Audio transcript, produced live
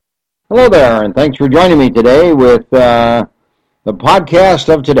Hello there, and thanks for joining me today with the podcast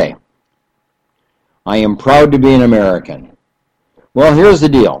of today. I am proud to be an American. Well, here's the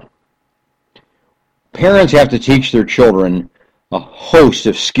deal. Parents have to teach their children a host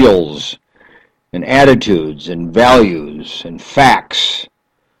of skills and attitudes and values and facts.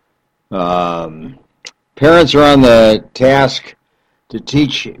 Parents are on the task to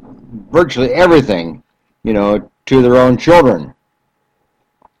teach virtually everything, to their own children.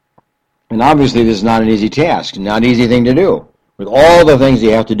 And obviously this is not an easy task, not an easy thing to do, with all the things you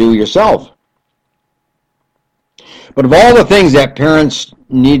have to do yourself. But of all the things that parents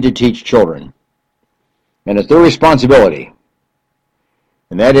need to teach children, and it's their responsibility,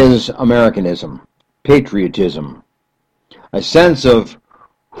 and that is Americanism, patriotism, a sense of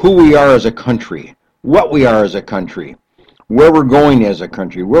who we are as a country, what we are as a country, where we're going as a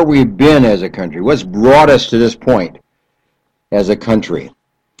country, where we've been as a country, what's brought us to this point as a country.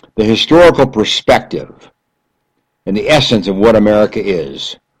 The historical perspective and the essence of what America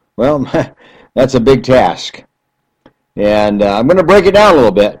is. Well, that's a big task. And I'm going to break it down a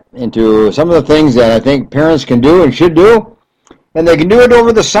little bit into some of the things that I think parents can do and should do. And they can do it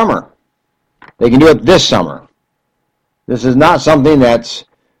over the summer. They can do it this summer. This is not something that's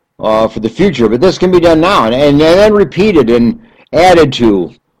for the future, but this can be done now and then repeated and added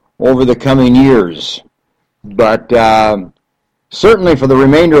to over the coming years. But certainly for the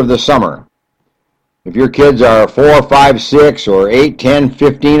remainder of the summer, if your kids are 4, 5, 6, or 8, 10,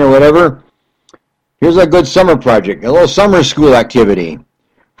 15, or whatever, here's a good summer project, a little summer school activity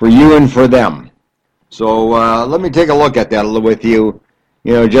for you and for them. So let me take a look at that with you,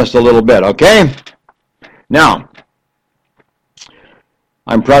 just a little bit, okay? Now,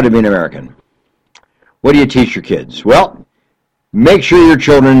 I'm proud to be an American. What do you teach your kids? Well, make sure your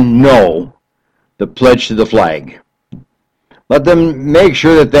children know the pledge to the flag. Let them make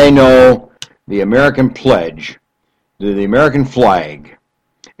sure that they know the American pledge, the American flag,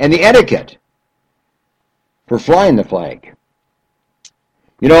 and the etiquette for flying the flag.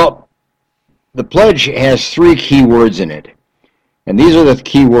 The pledge has 3 key words in it, and these are the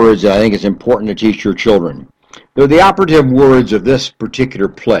key words that I think is important to teach your children. They're the operative words of this particular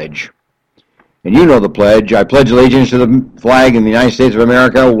pledge. And you know the pledge. I pledge allegiance to the flag of the United States of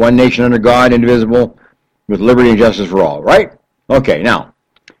America, one nation under God, indivisible, with liberty and justice for all, right? Okay, now,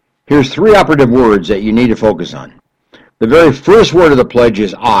 here's 3 operative words that you need to focus on. The very first word of the pledge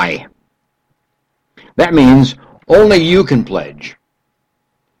is I. That means only you can pledge.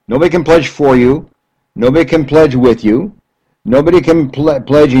 Nobody can pledge for you. Nobody can pledge with you. Nobody can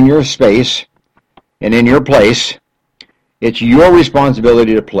pledge in your space and in your place. It's your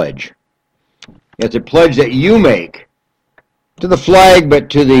responsibility to pledge. It's a pledge that you make to the flag, but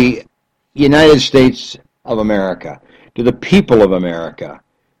to the United States of America, to the people of America,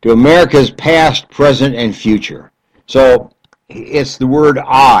 to America's past, present, and future. So it's the word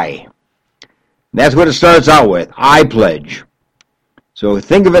I. That's what it starts out with. I pledge. So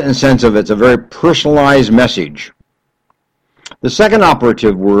think of it in the sense of it's a very personalized message. The second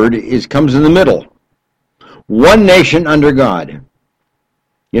operative word comes in the middle. One nation under God.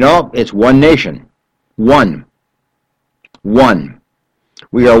 It's one nation. One.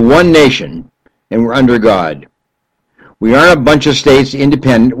 We are one nation, and we're under God. We aren't a bunch of states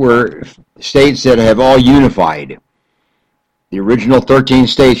independent. We're states that have all unified. The original 13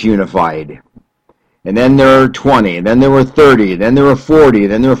 states unified. And then there are 20, and then there were 30, and then there were 40,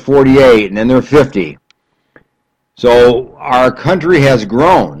 and then there were 48, and then there were 50. So our country has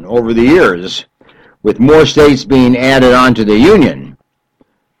grown over the years, with more states being added onto the Union.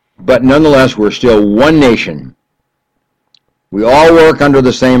 But nonetheless, we're still one nation. We all work under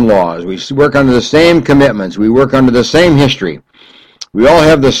the same laws. We work under the same commitments. We work under the same history. We all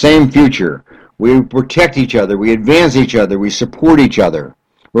have the same future. We protect each other. We advance each other. We support each other.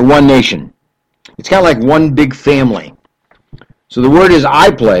 We're one nation. It's kind of like one big family. So the word is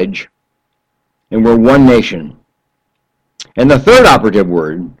I pledge, and we're one nation. And the third operative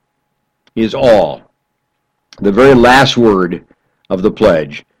word is all. The very last word of the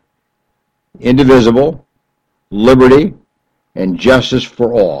pledge. Indivisible, liberty, and justice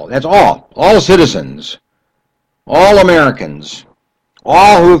for all. That's all. All citizens. All Americans.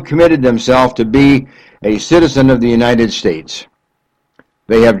 All who have committed themselves to be a citizen of the United States.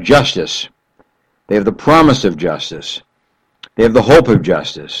 They have justice. They have the promise of justice. They have the hope of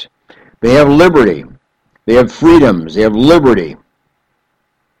justice. They have liberty. They have freedoms. They have liberty.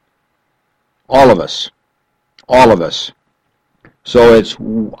 All of us. All of us. So it's,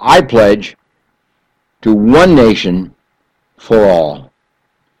 I pledge to one nation for all.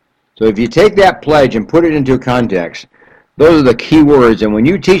 So if you take that pledge and put it into context, Those are the key words, and when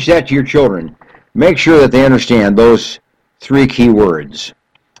you teach that to your children, make sure that they understand those three key words.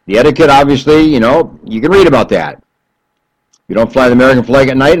 The etiquette, obviously, you can read about that. You don't fly the American flag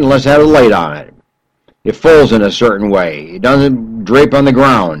at night unless it has a light on it. It folds in a certain way. It doesn't drape on the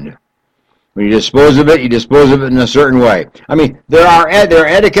ground. When you dispose of it in a certain way. I mean, there are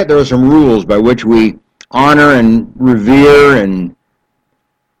etiquette, there are some rules by which we honor and revere and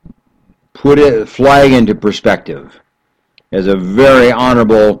put a flag into perspective as a very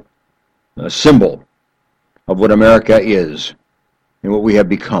honorable symbol of what America is and what we have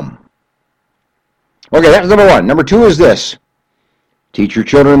become. Okay, that's number one. Number two is this. Teach your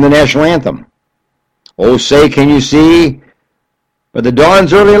children the national anthem. Oh, say, can you see by the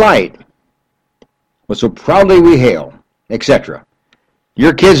dawn's early light what so proudly we hail, etc.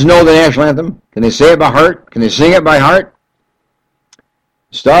 Your kids know the national anthem? Can they say it by heart? Can they sing it by heart?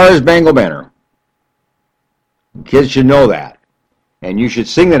 Stars Spangled Banner. Kids should know that. And you should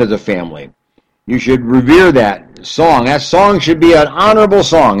sing that as a family. You should revere that song. That song should be an honorable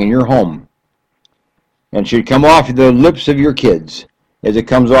song in your home. And should come off the lips of your kids as it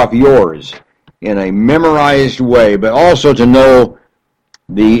comes off yours in a memorized way, but also to know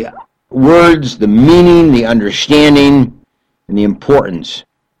the words, the meaning, the understanding, and the importance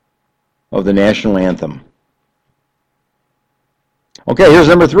of the national anthem. Okay, here's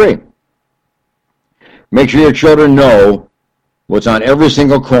number three. Make sure your children know what's on every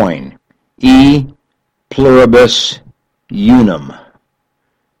single coin. E pluribus unum.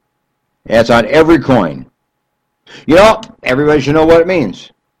 That's on every coin. Everybody should know what it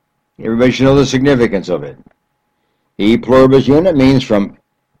means. Everybody should know the significance of it. E pluribus unum means from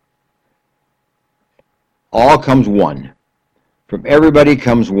all comes one. From everybody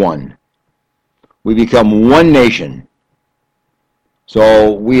comes one. We become one nation.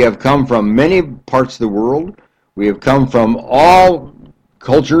 So we have come from many parts of the world. We have come from all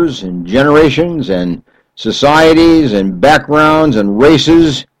cultures and generations and societies and backgrounds and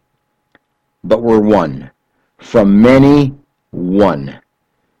races, but we're one. From many, one.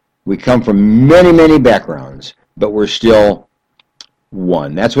 We come from many, many backgrounds, but we're still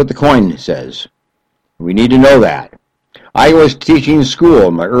one. That's what the coin says. We need to know that. I was teaching school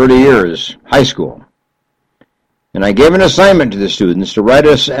in my early years, high school, and I gave an assignment to the students to write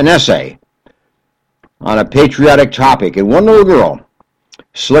an essay on a patriotic topic, and one little girl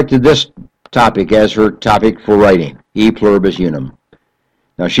selected this topic as her topic for writing, E pluribus unum.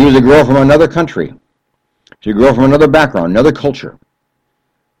 Now, she was a girl from another country. She was a girl from another background, another culture.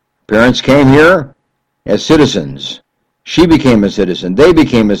 Parents came here as citizens. She became a citizen. They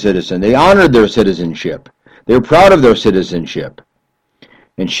became a citizen. They honored their citizenship. They were proud of their citizenship.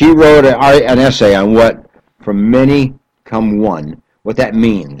 And she wrote an essay on what from many come one, what that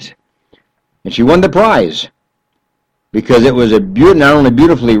means. And she won the prize because it was not only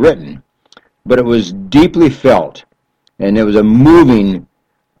beautifully written, but it was deeply felt. And it was a moving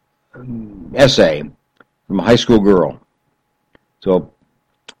essay from a high school girl. So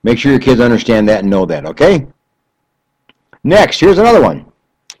make sure your kids understand that and know that, okay? Next, here's another one.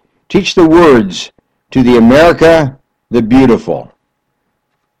 Teach the words to the America the Beautiful.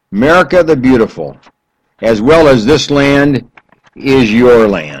 America the Beautiful, as well as this land is your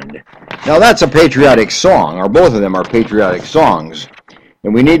land. Now that's a patriotic song, or both of them are patriotic songs.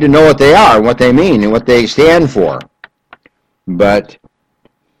 And we need to know what they are, what they mean, and what they stand for. But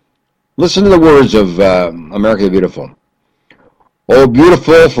listen to the words of America the Beautiful. Oh,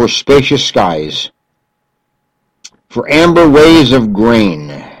 beautiful for spacious skies, for amber waves of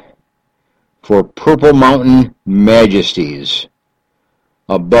grain, for purple mountain majesties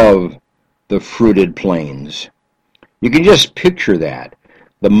above the fruited plains. You can just picture that.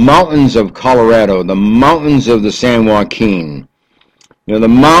 The mountains of Colorado, the mountains of the San Joaquin, the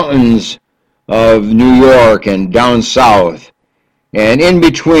mountains of New York and down south, and in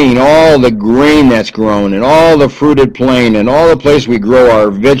between all the grain that's grown and all the fruited plain and all the place we grow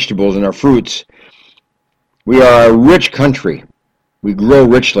our vegetables and our fruits. We are a rich country. We grow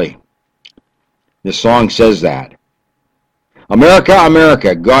richly. This song says that. America,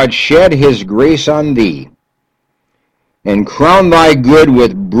 America, God shed his grace on thee and crown thy good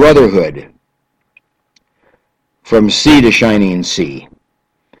with brotherhood from sea to shining sea,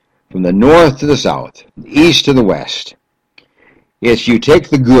 from the north to the south, the east to the west. It's you take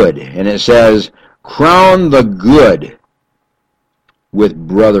the good, and it says, crown the good with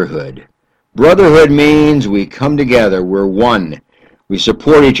brotherhood. Brotherhood means we come together, we're one. We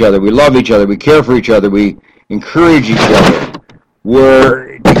support each other, we love each other, we care for each other, we encourage each other.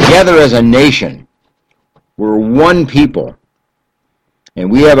 We're together as a nation. We're one people. And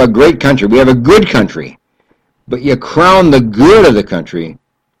we have a great country. We have a good country. but you crown the good of the country.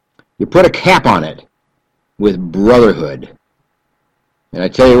 You put a cap on it with brotherhood. And I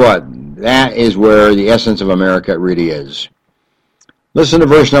tell you what, that is where the essence of America really is. Listen to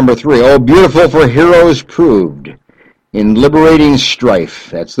verse number 3. Oh, beautiful for heroes proved in liberating strife,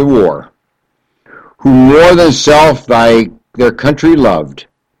 that's the war, who more than self their country loved,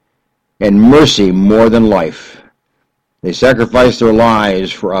 and mercy more than life. They sacrificed their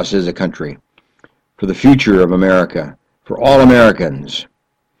lives for us as a country, for the future of America, for all Americans.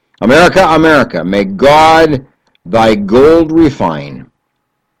 America, America, may God thy gold refine,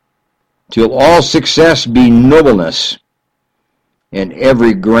 till all success be nobleness, and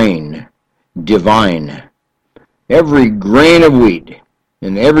every grain divine. Every grain of wheat,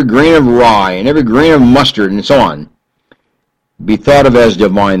 and every grain of rye, and every grain of mustard, and so on, be thought of as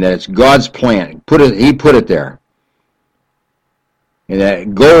divine, that it's God's plan. He put it there. And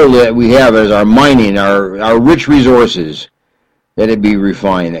that gold that we have as our mining, our rich resources, that it be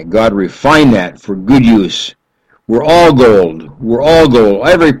refined, that God refine that for good use. We're all gold. We're all gold.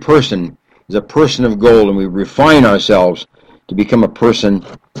 Every person is a person of gold, and we refine ourselves to become a person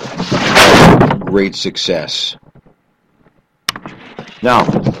of great success. Now,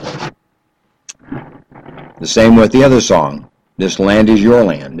 the same with the other song. This land is your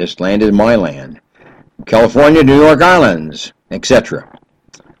land. This land is my land. California, New York Islands, etc.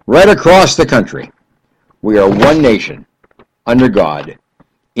 Right across the country, we are one nation, under God,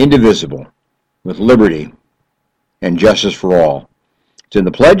 indivisible, with liberty and justice for all. It's in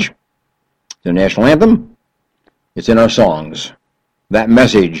the pledge, it's in the national anthem, it's in our songs. That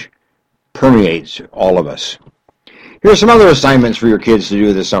message permeates all of us. Here's some other assignments for your kids to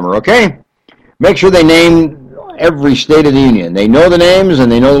do this summer, okay? Make sure they name every state of the union. They know the names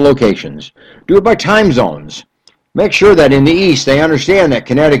and they know the locations. Do it by time zones. Make sure that in the East they understand that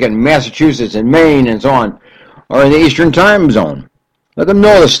Connecticut and Massachusetts and Maine and so on are in the Eastern time zone. Let them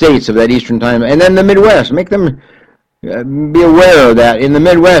know the states of that Eastern time. And then the Midwest. Make them be aware that in the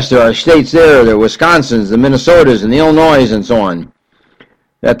Midwest there are states there, the Wisconsins, the Minnesotas, and the Illinois and so on,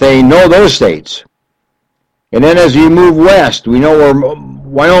 that they know those states. And then as you move west, we know where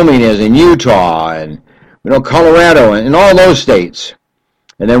Wyoming is, and Utah, and we know Colorado, and all those states.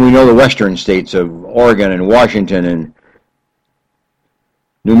 And then we know the western states of Oregon and Washington and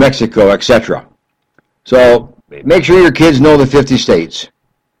New Mexico, etc. So make sure your kids know the 50 states. You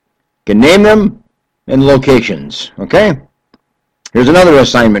can name them and locations, okay? Here's another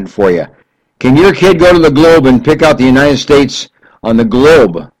assignment for you. Can your kid go to the globe and pick out the United States on the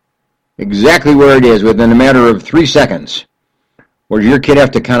globe, exactly where it is, within a matter of 3 seconds? Or does your kid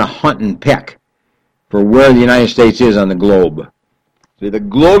have to kind of hunt and peck for where the United States is on the globe? See, the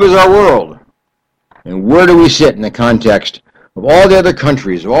globe is our world. And where do we sit in the context of all the other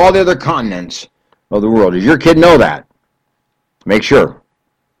countries, of all the other continents of the world? Does your kid know that? Make sure.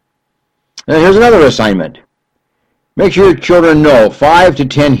 And here's another assignment. Make sure your children know 5 to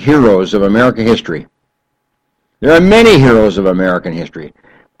 10 heroes of American history. There are many heroes of American history.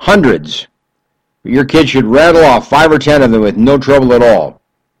 Hundreds. But your kid should rattle off 5 or 10 of them with no trouble at all.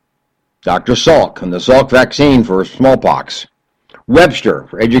 Dr. Salk and the Salk vaccine for smallpox. Webster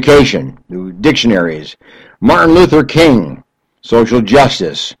for education, dictionaries. Martin Luther King, social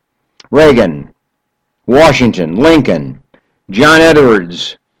justice. Reagan, Washington, Lincoln, John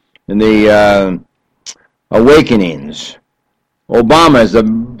Edwards, and the Awakenings. Obama is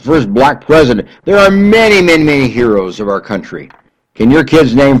the first black president. There are many, many, many heroes of our country. Can your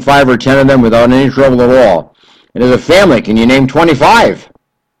kids name 5 or 10 of them without any trouble at all? And as a family, can you name 25?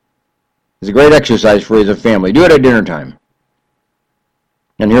 It's a great exercise for you as a family. Do it at dinner time.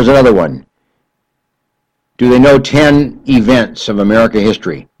 And here's another one. Do they know 10 events of American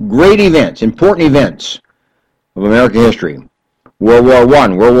history? Great events, important events of American history. World War I,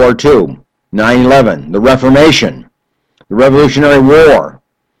 World War II, 9/11, the Reformation, the Revolutionary War,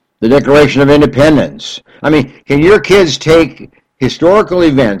 the Declaration of Independence. I mean, can your kids take historical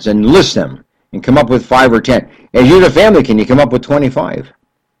events and list them and come up with 5 or 10? As you as a family, can you come up with 25?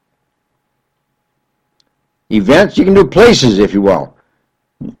 Events, you can do places, if you will.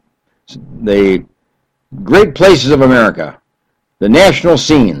 The great places of America, the national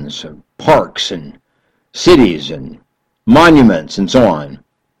scenes, parks and cities and monuments and so on.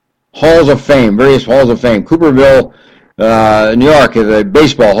 Halls of Fame, various halls of fame. Cooperville, New York, the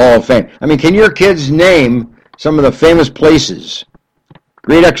Baseball Hall of Fame. I mean, can your kids name some of the famous places?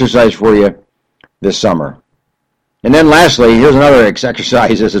 Great exercise for you this summer. And then lastly, here's another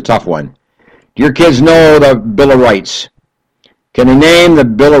exercise. It's a tough one. Do your kids know the Bill of Rights? Can they name the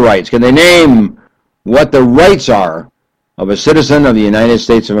Bill of Rights? Can they name what the rights are of a citizen of the United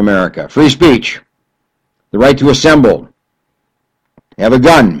States of America? Free speech, the right to assemble, have a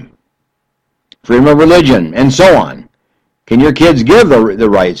gun, freedom of religion, and so on. Can your kids give the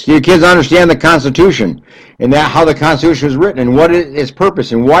rights? Do your kids understand the Constitution and how the Constitution was written and what its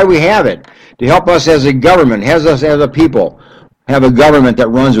purpose and why we have it? To help us as a government, has us as a people, have a government that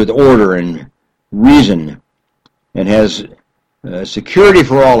runs with order and reason and has security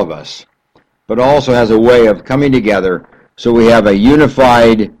for all of us, but also has a way of coming together so we have a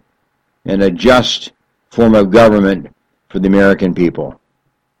unified and a just form of government for the American people.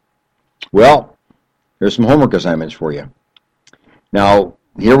 Well, here's some homework assignments for you. Now,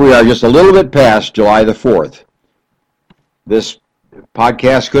 here we are just a little bit past July the 4th. This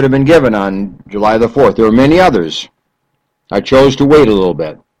podcast could have been given on July the 4th. There were many others. I chose to wait a little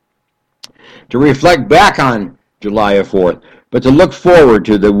bit to reflect back on July the 4th, but to look forward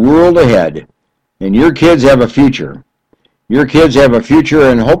to the world ahead. And your kids have a future. Your kids have a future,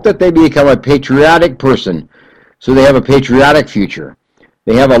 and hope that they become a patriotic person so they have a patriotic future.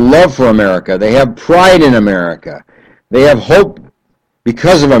 They have a love for America. They have pride in America. They have hope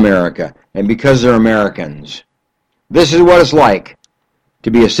because of America and because they're Americans. This is what it's like to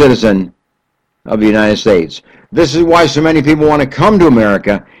be a citizen of the United States. This is why so many people want to come to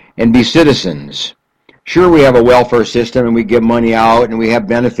America and be citizens. Sure, we have a welfare system and we give money out and we have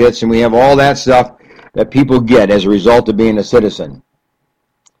benefits and we have all that stuff that people get as a result of being a citizen.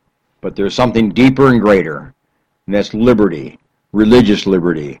 But there's something deeper and greater, and that's liberty, religious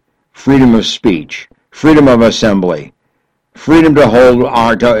liberty, freedom of speech, freedom of assembly, freedom to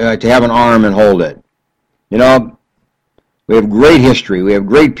have an arm and hold it. You know, we have great history, we have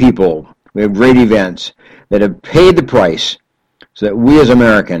great people, we have great events that have paid the price so that we as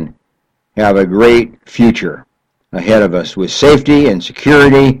Americans have a great future ahead of us with safety and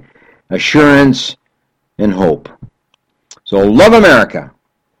security, assurance, and hope. So love America,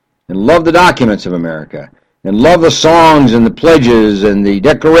 and love the documents of America, and love the songs and the pledges and the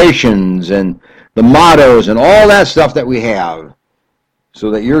declarations and the mottos and all that stuff that we have,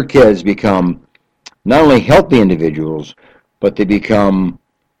 so that your kids become not only healthy individuals, but they become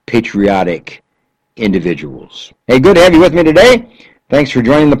patriotic individuals. Hey, good to have you with me today. Thanks for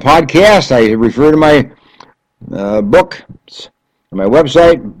joining the podcast. I refer to my book on my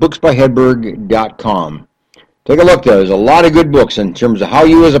website, booksbyhedberg.com. Take a look there. There's a lot of good books in terms of how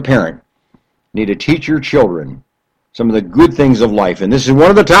you as a parent need to teach your children some of the good things of life. And this is one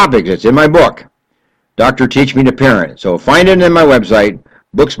of the topics that's in my book, Doctor Teach Me to Parent. So find it in my website,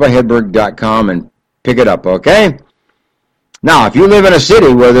 booksbyhedberg.com, and pick it up, okay? Now, if you live in a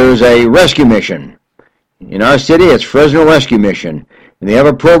city where there's a rescue mission, in our city it's Fresno Rescue Mission, and they have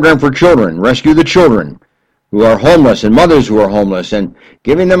a program for children, Rescue the Children, who are homeless and mothers who are homeless, and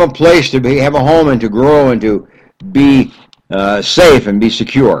giving them a place to have a home and to grow and to be safe and be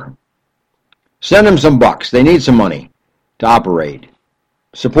secure. Send them some bucks. They need some money to operate.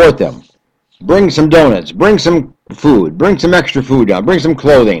 Support them. Bring some donuts. Bring some food. Bring some extra food down. Bring some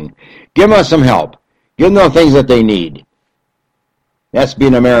clothing. Give them some help. Give them the things that they need. That's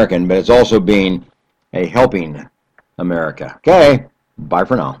being American, but it's also being a helping America. Okay, bye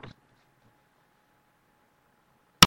for now.